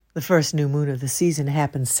The first new moon of the season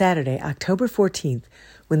happens Saturday, October 14th,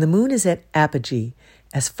 when the moon is at apogee,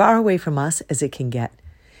 as far away from us as it can get.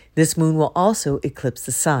 This moon will also eclipse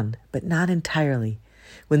the sun, but not entirely.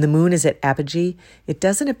 When the moon is at apogee, it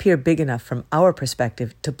doesn't appear big enough from our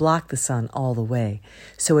perspective to block the sun all the way,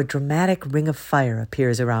 so a dramatic ring of fire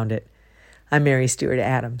appears around it. I'm Mary Stewart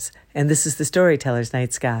Adams, and this is the Storyteller's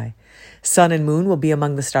Night Sky. Sun and moon will be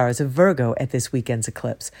among the stars of Virgo at this weekend's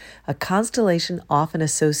eclipse, a constellation often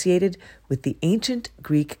associated with the ancient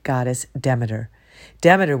Greek goddess Demeter.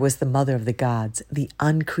 Demeter was the mother of the gods, the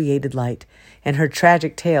uncreated light, and her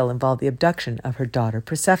tragic tale involved the abduction of her daughter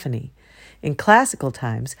Persephone. In classical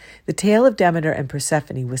times, the tale of Demeter and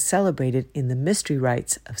Persephone was celebrated in the mystery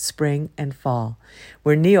rites of spring and fall,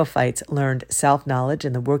 where neophytes learned self-knowledge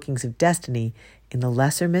and the workings of destiny in the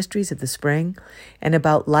lesser mysteries of the spring, and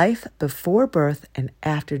about life before birth and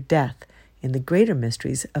after death in the greater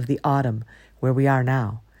mysteries of the autumn, where we are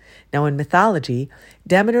now. Now, in mythology,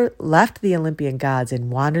 Demeter left the Olympian gods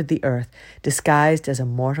and wandered the earth, disguised as a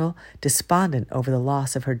mortal, despondent over the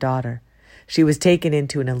loss of her daughter. She was taken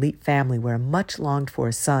into an elite family where a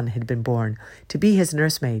much-longed-for son had been born to be his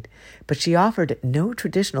nursemaid, but she offered no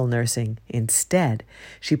traditional nursing. Instead,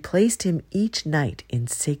 she placed him each night in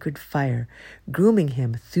sacred fire, grooming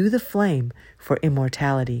him through the flame for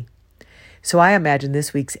immortality. So I imagine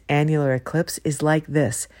this week's annular eclipse is like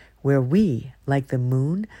this, where we, like the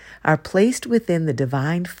moon, are placed within the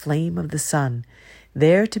divine flame of the sun,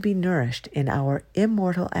 there to be nourished in our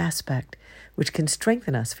immortal aspect, which can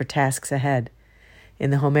strengthen us for tasks ahead.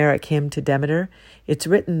 In the Homeric hymn to Demeter, it's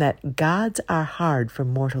written that gods are hard for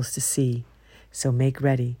mortals to see, so make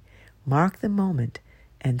ready, mark the moment,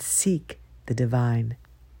 and seek the divine.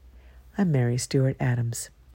 I'm Mary Stewart Adams.